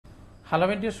Hello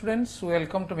my dear students,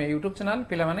 welcome to my YouTube channel.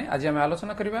 पिला माने आज आम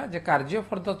आलोचना करबा जे कार्य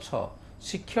फॉर द-၆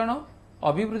 शिक्षण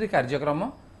अभिवृद्धि कार्यक्रम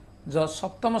जो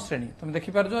सप्तम श्रेणी तुम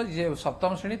देखि पारजो जे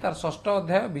सप्तम श्रेणी तार षष्ठ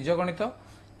अध्याय बीजगणित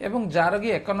एवं जार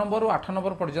कि 1 नंबर रु 8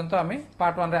 नंबर पर्यंत आम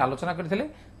पार्ट 1 रे आलोचना करथिले।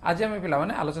 आज आम पिला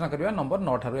माने आलोचना करबा नंबर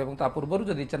 9 ठारू एवं ता पूर्व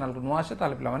जदि चैनल को नुआ आसे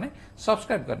ताले पिला माने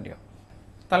सब्सक्राइब करनियो।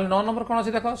 ताले 9 नंबर कोन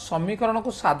अछि देखो, समीकरण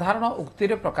को साधारण उक्ति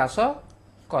रे प्रकाश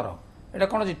कर। एटा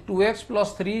कोन अछि 2x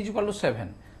 + 3 =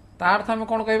 7। तार आम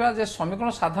कौन कहवा जे समीकरण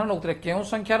साधारण उक्ति केउ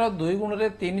संख्यार 2 गुण रे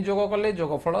 3 जोग कले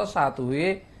जोगफल 7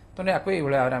 हुए। तो या भाई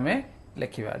भाव आम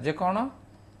लिखा जे कौन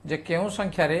जे केउ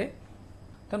संख्यार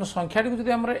तेणु संख्याटी को जब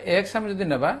आम एक्स आम जब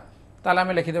नेबा ताले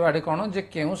आम लिखिदेबा ये कौन जे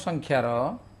केउ संख्यार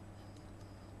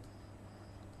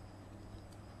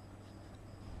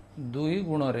 2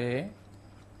 गुण रे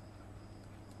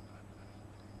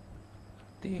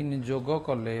 3 जोग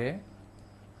कले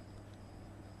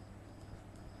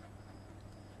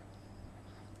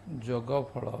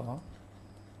जोगफल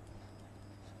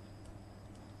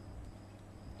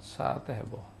 7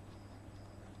 हेबो।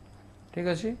 ठीक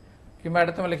अच्छे कि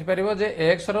तुम लिखिपर जे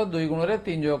एक्स रो 2 गुण रे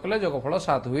 3 जोग कले जोगफल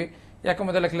 7 हुए। या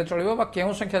लिखले चलो बा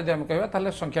केउ संख्या जब कह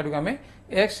ताले संख्या आम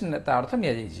एक्स ता अर्थ नि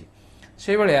जाइए।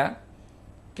 से भाया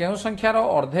केउ संख्यार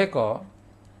अर्धेक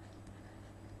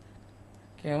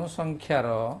केउ संख्यार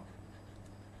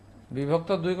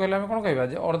विभक्त 2 कहले आम कौन कहवा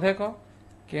जे अर्धेक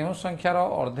केउ संख्यार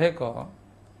अर्धेक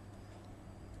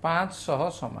 500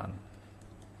 समान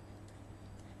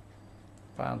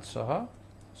 500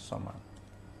 समान।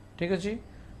 ठीक अच्छे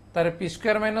तार पी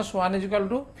स्क्वायर माइनस 1 =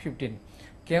 15।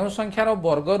 केउ संख्यार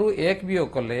वर्ग रु 1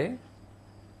 वियोग कले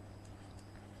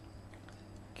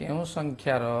केउ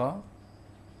संख्यार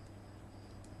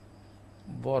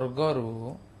वर्ग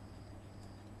रु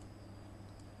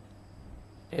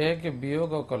 1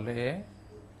 वियोग कले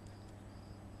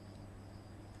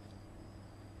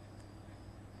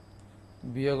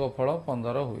वियोगफल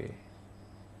 15 हुए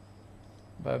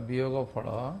बा वियोगफल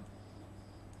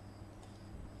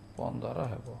 15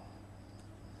 हेबो।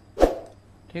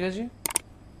 ठीक अच्छे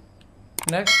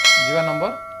नेक्स्ट जीवा नंबर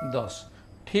 10।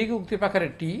 ठीक उक्ति पाखरे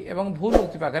टी एवं भूल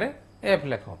उक्ति पाखरे एफ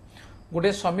लेख।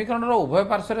 गोटे समीकरण उभय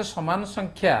पार्श्व समान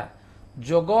संख्या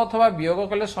जोग अथवा वियोग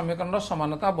कले समीकरण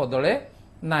समानता बदले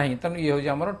नहीं। तेणु ये हूँ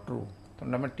आम ट्रू।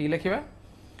 तेणु आम टी लिखा।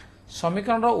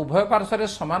 समीकरण उभय पार्श्व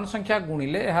समान संख्या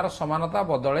गुणिले यार समानता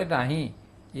बदले नहीं।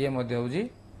 ये हूँ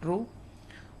ट्रू।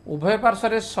 उभय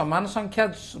पार्श्व समान संख्या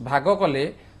भाग कले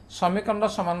समीकरण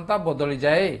समानता बदली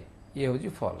जाए। ये हूँ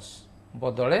फॉल्स,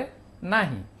 बदले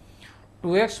नहीं।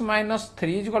 2x -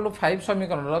 3 = 5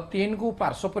 समीकरण 3 को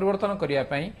पार्श्व परिवर्तन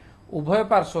करने उभय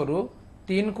पार्श्व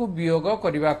 3 को वियोग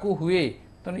करने को हुए।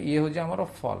 तेणु ये हूँ आम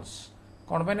फॉल्स।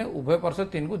 कौन पे उभय पार्श्व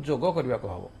 3 को जोग करने को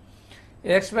हम।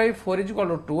 x/4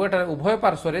 = 2 एटार उभय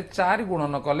पार्श्व 4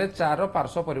 गुणन कले 4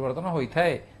 पार्श्व परिवर्तन होता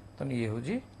है। तो ये हूँ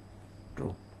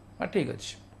ट्रू। ठीक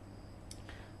अच्छे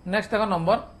नेक्स्ट देख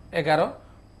नंबर 11।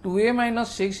 2a -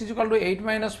 6 = 8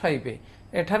 - 5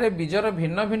 एठारे बीजर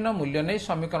भिन्न भिन्न मूल्य नहीं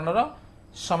समीकरण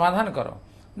समाधान कर।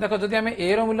 देख जदि आम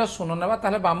ए रूल्य 0 ना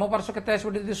ताले बाम पार्श्व के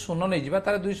 0 नहीं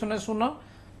जावा 2 0 0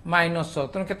 -6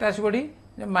 तेणु के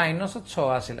 -6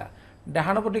 आसला।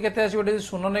 डाण पटी के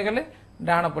 0 नहीं गले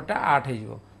डाण पटा 8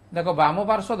 हो। देख बाम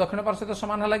पार्श्व दक्षिण पार्श्व तो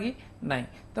सामान है कि नहीं।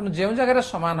 तेणु जो जगह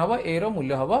सामान हम ए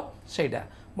मूल्य हम से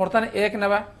बर्तमान 1 ना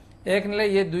 1 ने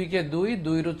ये 2 के 2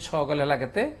 2 रु 6 गले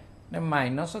के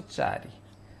 -4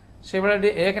 से भाई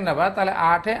 1 ना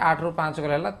 8 8 रु 5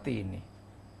 गले 3।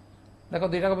 देख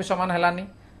दुईटा भी सामान है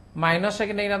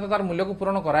 -1 नहीं तो तार मूल्य को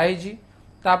पूरण कराई।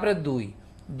 तापर 2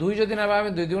 2 जदि ना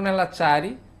 2 2 है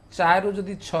 4 4 रु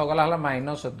जदि 6 गला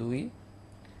 -2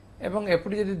 एवं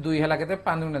एपटी जदि 2 है के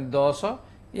 5 गुणे 10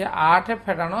 ये 8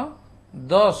 फेटाण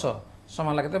 10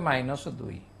 समान लगे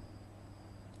 -2।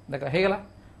 देख हो गला।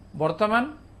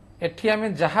 बर्तमान एठी आम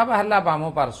जहाँ बाहर बाम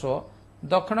पार्श्व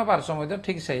दक्षिण पार्श्व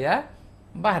ठीक से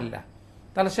बाहर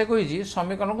ताले से कही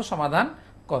समीकरण को समाधान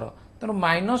कर। तेणु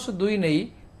 -2 नहीं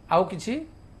आउ किसी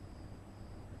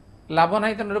लाभ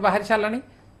ना। तेणु बाहर सारा।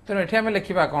 तेणु ये आम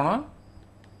लिखा कौन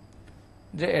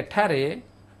जे एठारे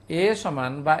ए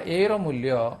समान बा ए रो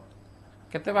मूल्य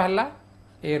केते बाहरला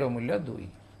ए रो मूल्य 2।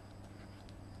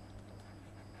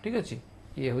 ठीक अच्छे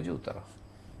ये हूँ उत्तर।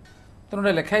 तेणु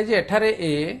लिखाई जे एठारे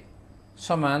ए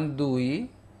समान 2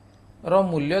 रो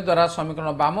मूल्य द्वारा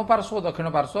समीकरण बाम पार्श्व दक्षिण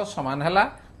पार्श्व समान है।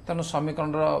 तेणु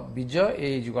समीकरण बीज ए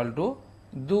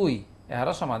 = 2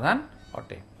 यार समाधान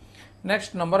अटे।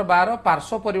 Next number 12।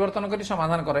 पार्श्व परिवर्तन करी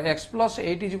समाधान कर। x +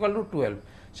 8 = 12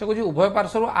 से कह उभय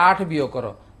पार्श्व 8 वियोग कर।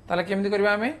 ताले केमती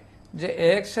करबा आमे जे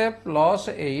x +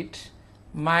 8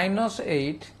 -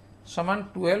 8 समान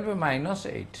 12 -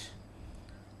 8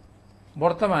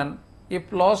 बर्तमान ये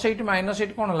 +8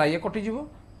 -8 कौन है ये कटिज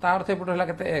ता अर्थ एपटे है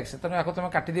के एक्स तेणु या तुम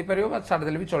काटी दे पार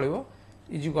छाड़देले भी चलो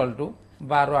इज इक्वाल टू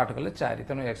 12 8 कले 4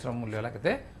 तेणु एक्स मूल्य है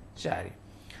के 4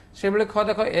 से बेले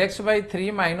देख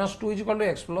x/3 -2 is equal to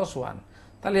x + 1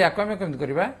 ताले या आम केमती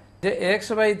करवा जे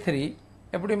x/3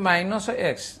 एपटे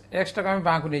 -x टाक आम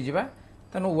बाँक नहीं जावा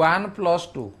तेणु 1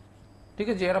 + 2 ठीक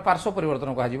है यार पार्श्व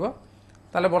परिवर्तन कह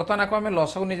बर्तमान आम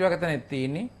लसक नहीं जावा के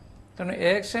 3 तेणु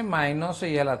x माइनस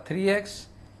ये 3x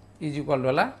इज इक्वाल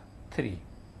टू 3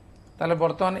 ताले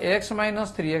बर्तमान x -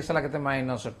 3x है के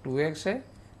 -2x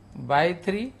bye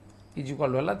 3 is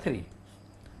equal to 3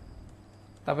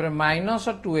 तापर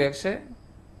 -2x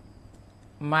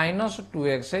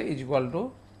इज इक्वाल टू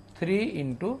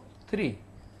 3 × 3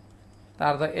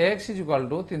 तार तो x इज इक्वाल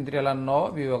टू 3 3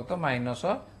 9 विभक्त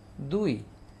 -2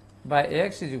 bye x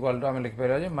is equal to आम लिखिपर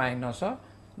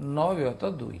 -9 विभक्त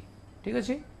 2 ठीक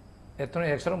अच्छे एतणु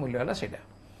एक्स मूल्य है सेटा।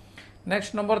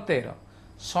 नेक्स्ट नंबर 13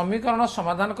 समीकरण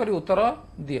समाधान करी उत्तर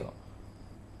दियो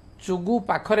चुगु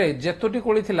पाखरे जेतोटी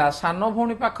कोली थिला सान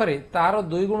भौणी पाखरे तार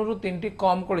 2 गुण रु 3 टी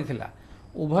कम कोली थिला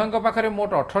उभयंक पाखरे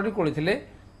मोट 18 टी कोली थिले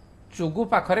चुगु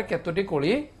पाखरे केतोटी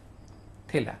कोली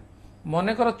थिला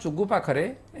मने कर चुगु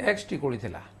पाखरे x टी कोली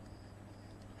थिला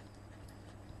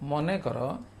मने कर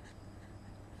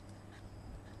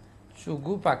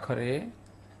चुगु पाखरे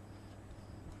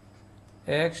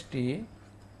x टी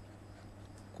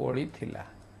कोली थिला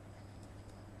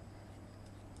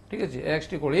ठीक अच्छे x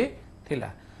टी कोली थिला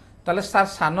ताले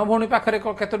सान भौणी पाखरे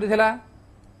केतोटी थिला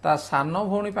ता सान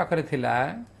भौणी पाखरे थिला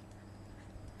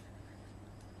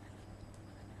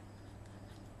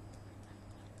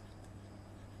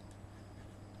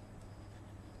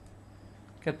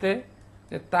केते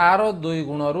तार 2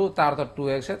 गुण रु तार तो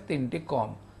 2x 3 टी कम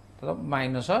तो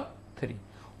 -3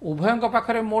 उभयंक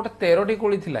पाखरे मोट 13 टी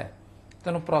कोली थिला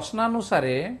तेणु प्रश्नानुसार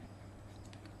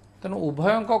तेणु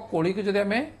उभयंक कोली को जदि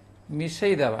आम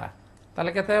मिसई देवा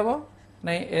ताले केते हेबो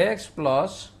नहीं x +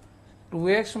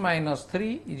 2x -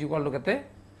 3 is equal to केते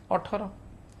 18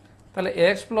 ताले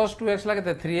x + 2x ला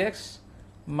केते 3x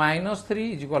 -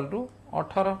 3 इज इक्वाल टू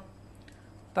 18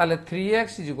 ताले 3x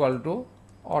इज इक्वाल टू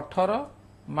 18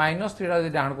 -3 टा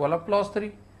डाण को वाला +3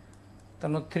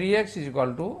 तेणु 3x इज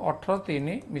इक्वाल टू 18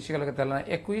 3 मिसिगले केते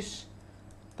 21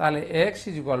 ताले x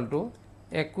इज इक्वाल टू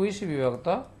 21 विभक्त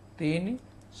 3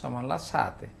 समान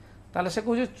 7 ताले से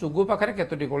कहूँ चुगु पाखरे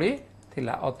केतोटी कोली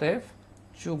थिला अतएव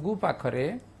चुगु पाखरे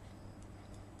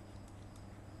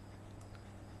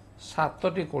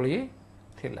 7टी कोली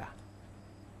थिला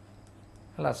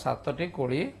हला 7टी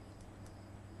कोली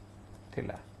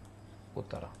थिला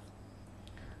उत्तर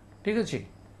ठीक अच्छे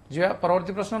जी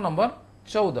परवर्ती प्रश्न नंबर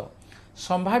 14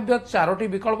 संभाव्य 4टी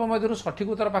विकल्प मध्य सठिक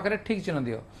उत्तर पाखे ठीक चिन्ह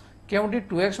दियो केउंटी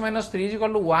 2x - 3 =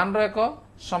 1 रो एक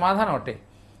समाधान अटे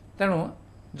तेणु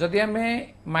जदि आम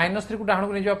 -3 को डाण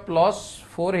को नहीं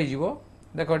 +4 हो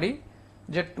देखी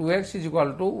जे 2x इज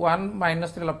इक्वाल टू 1 - 3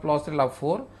 +3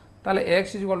 4 ताले x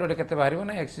इज इक्वाल टू केते बाहर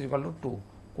ना x is equal to 2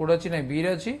 code अच्छी ना बी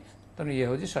अच्छी तेणु ये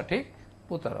हूँ सठिक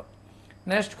उत्तर।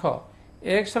 नेक्स्ट ख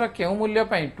x रो मूल्य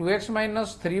 2x -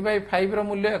 3/5 रो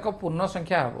मूल्य एक पूर्ण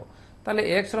संख्या हम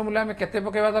ताले x रो मूल्य आम केते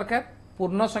पकेबा दरकार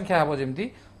पूर्ण संख्या हम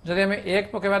जमी जदि आम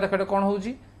 1 पकेबा देख कौन हो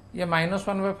ये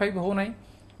 -1/5 हो ना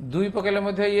 2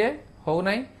 पकेले ये हो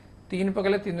ना 3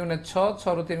 पकेले 3 × 6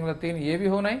 6 ରୁ 3 × 3 ये भी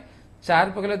हो ना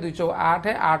 4 पकेले 2 × 8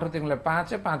 8 ରୁ 3 ×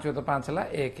 5 5 तो 5 है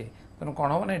 1 तेणु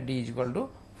कौन हम ना d =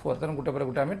 4 तेणु गोटे पर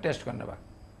गोटे आम टेस्ट करने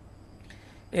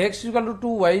x =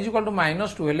 2 y =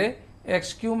 -2 हेले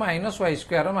x³ -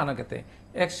 y² मान केते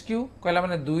x³ कहला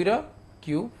माने 2 रो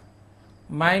क्यूब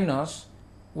माइनस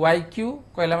y³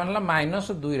 कहला माने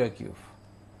 -2 रो क्यूब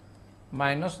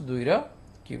 -2 रो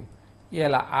क्यूब ये है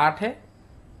 8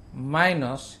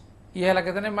 माइनस ये है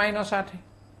केते -8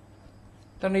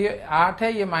 तेणु ये 8 है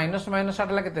ये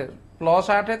 -8 है केते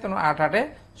 +8 तेणु 8 8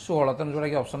 16 तेणु जोड़ा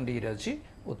कि ऑप्शन डी रे अछि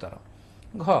उत्तर।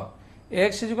 घ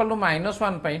x =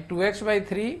 -1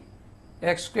 2x/3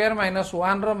 x² -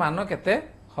 1 रो मान केते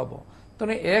हबो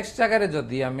तेणु x जगह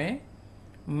जदि आम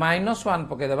 -1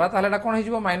 पकईदेवा ताहले कौन हो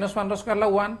 -1 रो स्क्वायर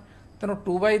 1 तेणु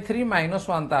 2/3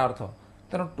 -1 ता अर्थ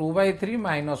तेणु 2/3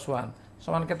 -1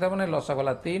 समान केते माने लसा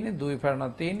गला 3 2 फेरण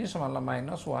 3 समान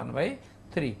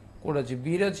 -1/3 कोड अछि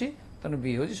बी रे अछि तेणु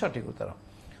बी हो सठिक उत्तर।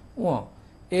 उ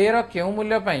ए रो केउ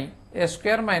मूल्य a² -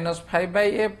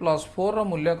 5/a + 4 रो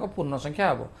मूल्य को पूर्ण संख्या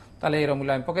हम ताले ए रो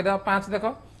मूल्य आम पकईदेवा 5 देख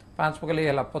 5 पकईले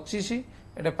ये 25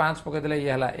 एटे 5 पकईदेले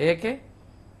ये 1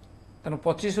 तेणु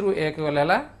 25 ରୁ 1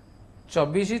 गले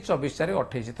 24 24 4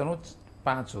 28 तेणु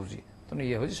 5 हो तेणु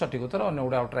ये हूँ सठिक उत्तर अन्य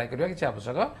गुड़ा ट्राए करवा किसी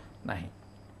आवश्यक ना।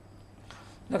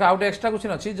 देख आउट एक्सट्रा क्वेश्चन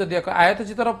अच्छी जदि एक आयत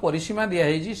चित्र परिसीमा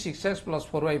दिखाई 6x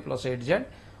 + 4y + 8z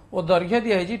और दैर्घ्य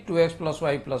दिखाई 2x +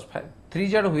 y +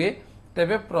 3z हुए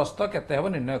तेबे प्रस्थ केते हेबो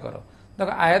निर्णय कर। देख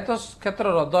आयत क्षेत्र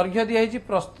दैर्घ्य दिखाई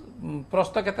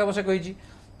प्रस्थ केते हेबो से कहिछि।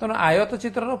 तेणु आयत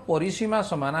चित्रर परिसीमा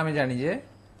समान आम जानिजे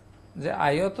जे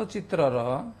आयत चित्रर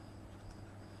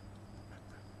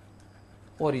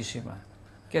परिसीमा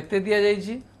केते दिया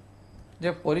जाइछि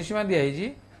जे परिसीमा दिया जाइछि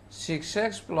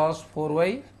 6x +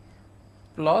 4y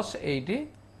 +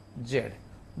 8z।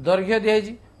 दैर्घ्य दिया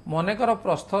जाइछि मनेकर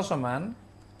प्रस्थ समान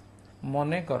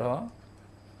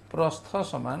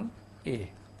a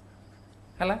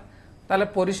हैला। ताले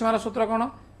परिसीमार सूत्र कोन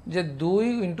जे 2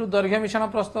 × दैर्घ्य मिश्रण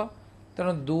प्रस्थ।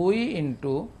 तेणु 2 ×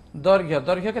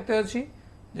 दैर्घ्य केते अछि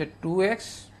जे 2x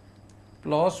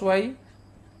 + y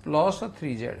 +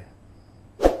 3z।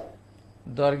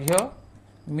 दैर्घ्य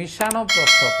मिश्रण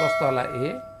प्रस्थ हला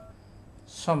a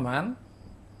समान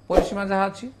परिसीमा जहाँ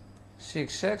अछि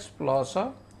 6x +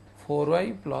 4y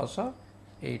 +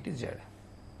 8z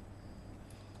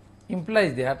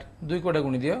implies that 2 कोड़े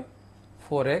गुणी दियो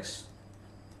 4x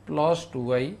 +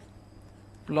 2y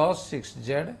 + 6z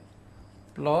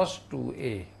 +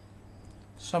 2a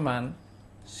समान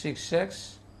 6x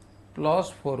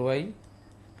 + 4y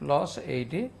 +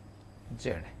 8z।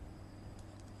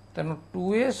 तेणु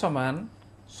 2a समान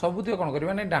सबुतिक कौन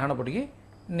करवा नहीं डाहाण पटिकी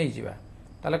नहीं जावा।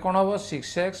 ताले कौन हम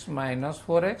 6x -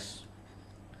 4x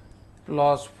 +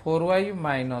 4y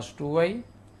 - 2y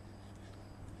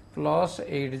 +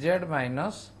 8z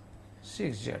 -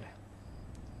 6z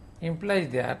implies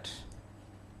that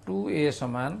 2a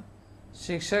समान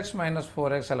 6x -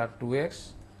 4x है 2x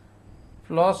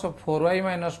 + 4y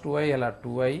 - 2y है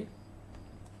 2y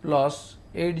 +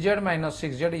 8z -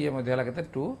 6z ये मध्य है केते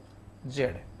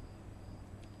 2z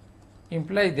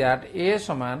implies that a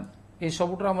समान ये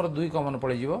सबुठ आमर 2 कमन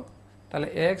पड़ ताले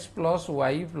x +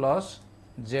 y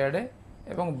 + z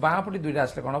एवं बाँ पटी 2टा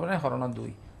आसले कौन हम हरण 2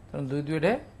 तेणु 2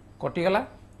 2 कटिगला।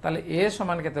 ताले a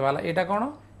समान केते वाला एटा कौन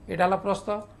एटा हला प्रस्थ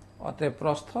अते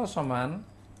प्रस्थ समान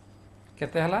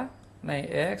केते हला नहीं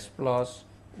x +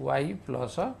 y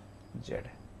 + z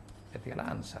एतिकला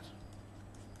आंसर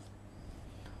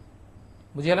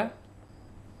बुझियला।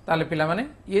 ताले पिला माने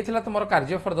ये थिला तुमर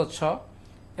कार्य फर द-6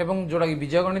 एवं जोड़ा कि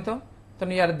बीज गणित।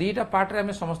 तेणु यार 2टा पार्ट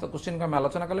रे समस्त क्वेश्चन को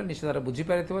आलोचना कले निश्चित भाव बुझी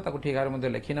पारिथिबो ताको ठीक भाव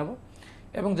लिखि नबो।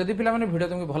 एवं जदि पिला माने वीडियो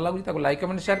तुमको भल लागुछि ताको लाइक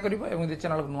कमेंट शेयर करिवो एवं जे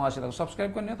चैनल को नुआ आसे ताको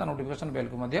सब्सक्राइब करनियो ता नोटिफिकेशन बेल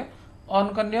को मध्य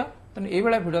ऑन करनियो। तेणु एई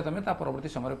बेला वीडियो तमे ता परवर्ती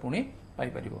समय पुणी पाई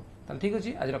परिबो। ताले ठीक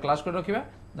अछि आज क्लास को रखिबा।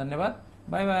 धन्यवाद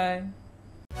बाय बाय।